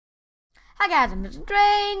Hi guys, I'm Mr. Dre,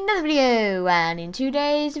 another video, and in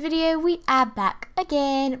today's video we are back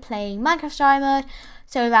again playing Minecraft Story Mode.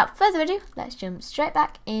 So without further ado, let's jump straight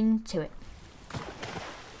back into it.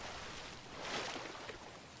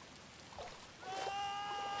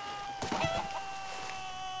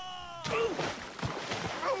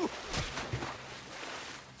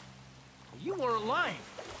 You weren't lying.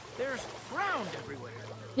 There's ground everywhere.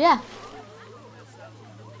 Yeah.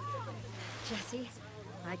 Jesse,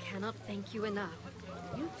 I cannot thank you enough.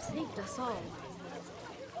 You've saved us all.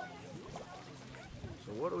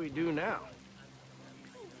 So what do we do now?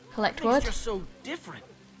 Collect It's wood. just so different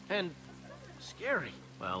and scary.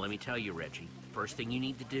 Well, let me tell you, Reggie. First thing you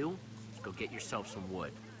need to do is go get yourself some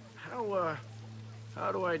wood.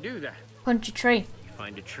 How do I do that? Punch a tree. You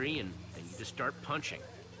find a tree and then you just start punching.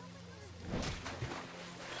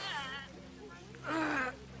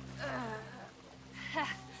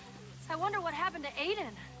 I wonder what happened to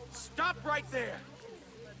Aiden. Stop right there.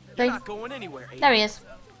 Three. You're not going anywhere. Aiden. There he is.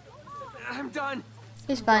 I'm done.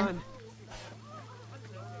 He's fine. Done.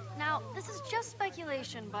 Now, this is just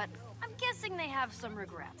speculation, but I'm guessing they have some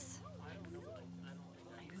regrets.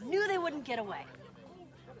 I knew they wouldn't get away.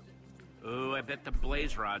 Oh, I bet the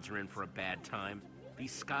blaze rods are in for a bad time.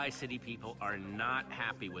 These Sky City people are not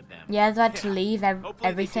happy with them. Yeah, they had to leave Hopefully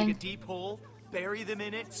everything. they dig a deep hole, bury them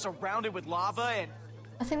in it, surrounded with lava, and...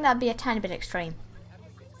 I think that'd be a tiny bit extreme.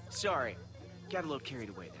 Sorry, got a little carried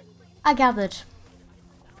away there. I gathered.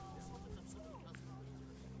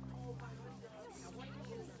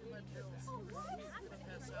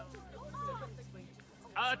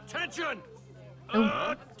 Attention! Ooh.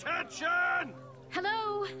 Attention!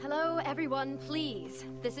 Hello, everyone, please.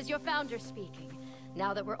 This is your founder speaking.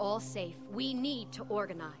 Now that we're all safe, we need to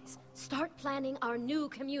organize. Start planning our new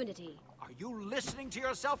community. Are you listening to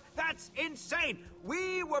yourself? That's insane!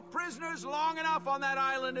 We were prisoners long enough on that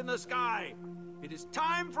island in the sky. It is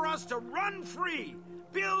time for us to run free.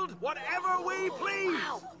 Build whatever we please.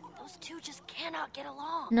 Wow, those two just cannot get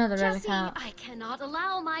along. No, they really Jesse, can't. I cannot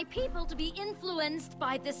allow my people to be influenced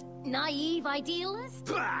by this naive idealist.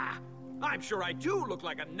 Bah! I'm sure I do look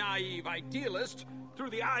like a naive idealist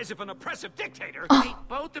through the eyes of an oppressive dictator. Hey,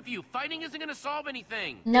 both of you, fighting isn't gonna solve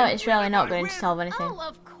anything. No, it's really not going to solve anything. Oh,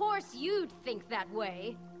 of course you'd think that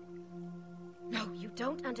way. No, you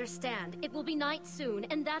don't understand. It will be night soon,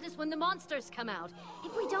 and that is when the monsters come out.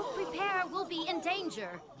 If we don't prepare, we'll be in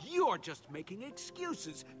danger. You're just making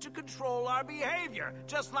excuses to control our behavior,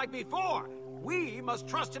 just like before. We must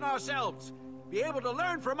trust in ourselves, be able to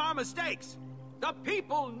learn from our mistakes. The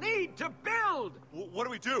people need to build! What do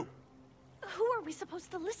we do? Who are we supposed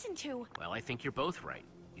to listen to? Well, I think you're both right.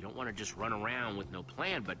 You don't want to just run around with no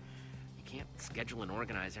plan, but you can't schedule and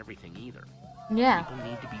organize everything either. Yeah. People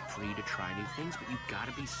need to be free to try new things, but you've got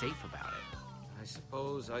to be safe about it. I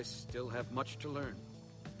suppose I still have much to learn.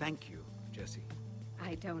 Thank you, Jesse.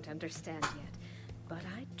 I don't understand yet, but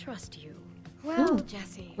I trust you. Well,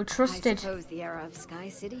 Jesse, we're trusted. I suppose the era of Sky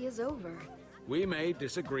City is over. We may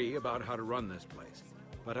disagree about how to run this place,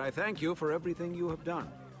 but I thank you for everything you have done.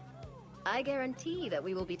 I guarantee that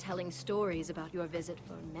we will be telling stories about your visit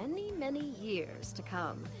for many, many years to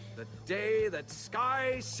come. The day that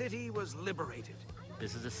Sky City was liberated.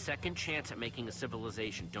 This is a second chance at making a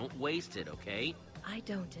civilization. Don't waste it, okay? I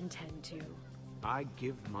don't intend to. I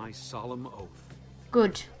give my solemn oath.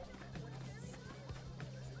 Good.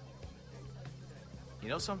 You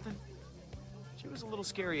know something? She was a little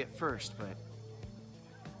scary at first, but...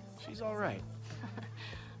 she's alright.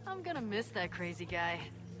 I'm gonna miss that crazy guy.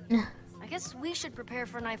 I guess we should prepare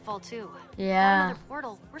for nightfall too. Yeah. Another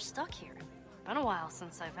portal. We're stuck here. Been a while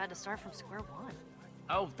since I've had to start from square one.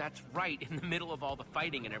 Oh, that's right. In the middle of all the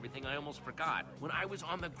fighting and everything, I almost forgot. When I was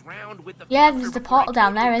on the ground with the Yeah, fucker there's the before I portal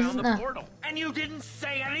down totally there, found isn't the there? portal. And you didn't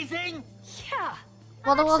say anything? Yeah.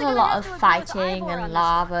 Well, there was actually a gonna lot have of to agree with fighting Ivor on and this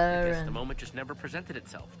lava I guess the and moment just never presented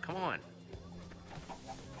itself. Come on.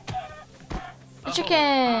 the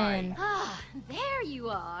chicken. Ah, there you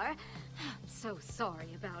are. I'm so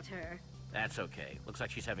sorry about her. That's okay. Looks like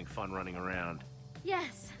she's having fun running around.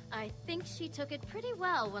 Yes, I think she took it pretty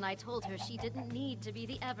well when I told her she didn't need to be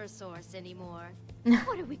the Eversource anymore.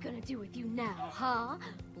 What are we gonna do with you now, huh?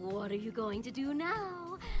 What are you going to do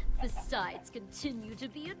now? Besides, continue to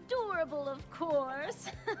be adorable, of course.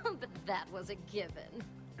 But that was a given.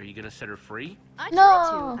 Are you gonna set her free? I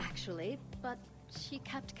No. tried to, actually, but she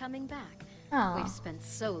kept coming back. Aw. We've spent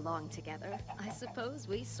so long together. I suppose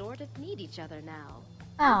we sort of need each other now.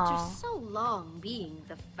 Aw. After so long being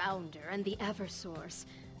the founder and the Eversource,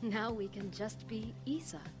 now we can just be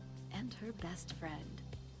Isa and her best friend,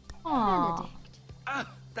 Aw. Benedict.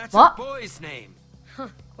 Ah, that's What? a boy's name. Huh,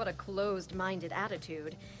 what a closed-minded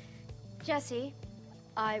attitude. Jesse,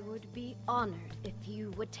 I would be honored if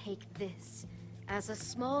you would take this as a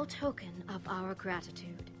small token of our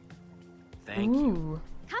gratitude. Thank you. Ooh.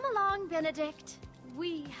 Come along, Benedict.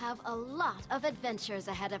 We have a lot of adventures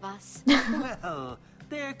ahead of us. Well,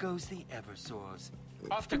 there goes the Eversource.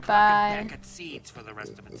 Off to Bye. Crockett Beckett Seeds for the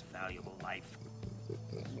rest of its valuable life.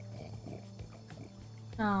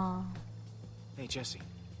 Oh. Hey, Jesse.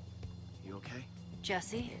 You okay?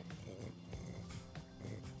 Jesse?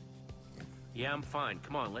 Yeah, I'm fine.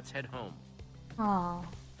 Come on, let's head home. Oh.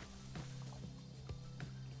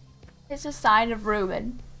 It's a sign of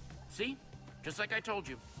ruin. See? Just like I told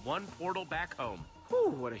you. One portal back home. Whew,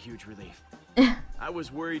 what a huge relief. I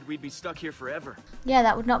was worried we'd be stuck here forever. Yeah,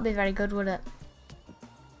 that would not be very good, would it?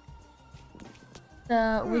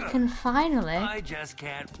 So we can finally I just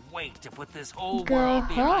can't wait to put this whole go world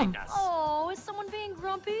behind home. us. Oh, is someone being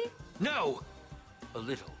grumpy? No! A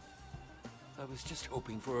little. I was just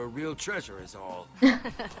hoping for a real treasure is all.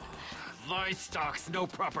 Livestock's no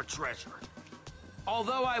proper treasure.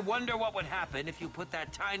 Although I wonder what would happen if you put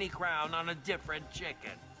that tiny crown on a different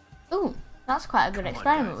chicken. Ooh, that's quite a good Come on,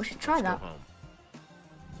 experiment. guys, We should try let's that. Go home.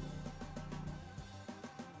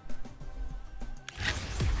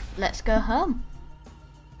 Let's go home.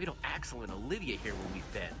 We had Axel and Olivia here when we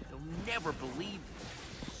fed. They'll never believe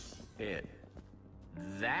it.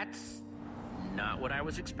 That's not what I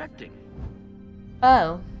was expecting.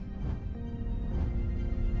 Oh.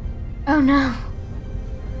 Oh no.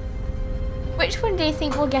 Which one do you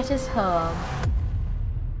think will get us home?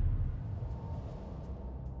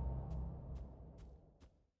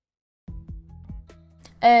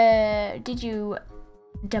 Did you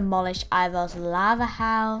demolish Ivor's lava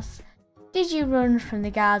house? Did you run from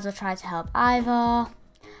the guards or try to help Ivor?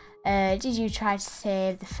 Did you try to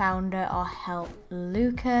save the founder or help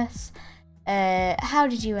Lucas? How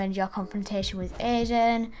did you end your confrontation with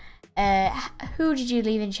Aiden? Who did you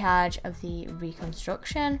leave in charge of the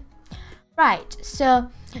reconstruction? Right, so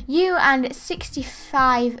you and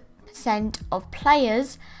 65% of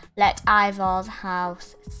players let Ivor's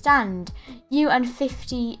house stand. You and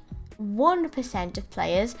 51% of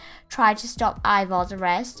players tried to stop Ivor's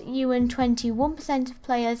arrest. You and 21% of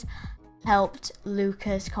players helped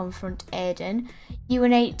Lucas confront Aiden. You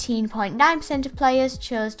and 18.9% of players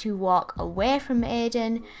chose to walk away from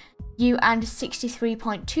Aiden. You and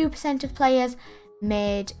 63.2% of players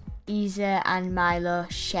made Isa and Milo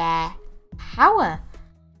share power.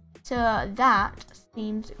 So that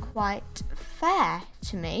seems quite fair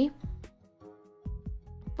to me.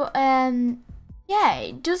 But yeah,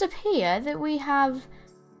 it does appear that we have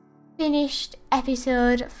finished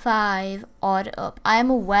episode 5 Order Up. I am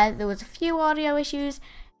aware that there was a few audio issues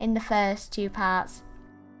in the first 2 parts.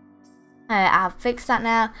 I've fixed that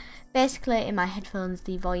now. Basically, in my headphones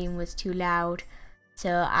the volume was too loud,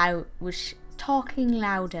 so I was talking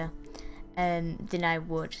louder than I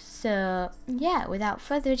would. So yeah, without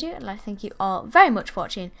further ado, I'd like to thank you all very much for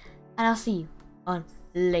watching, and I'll see you on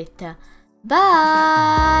later.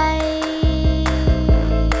 Bye.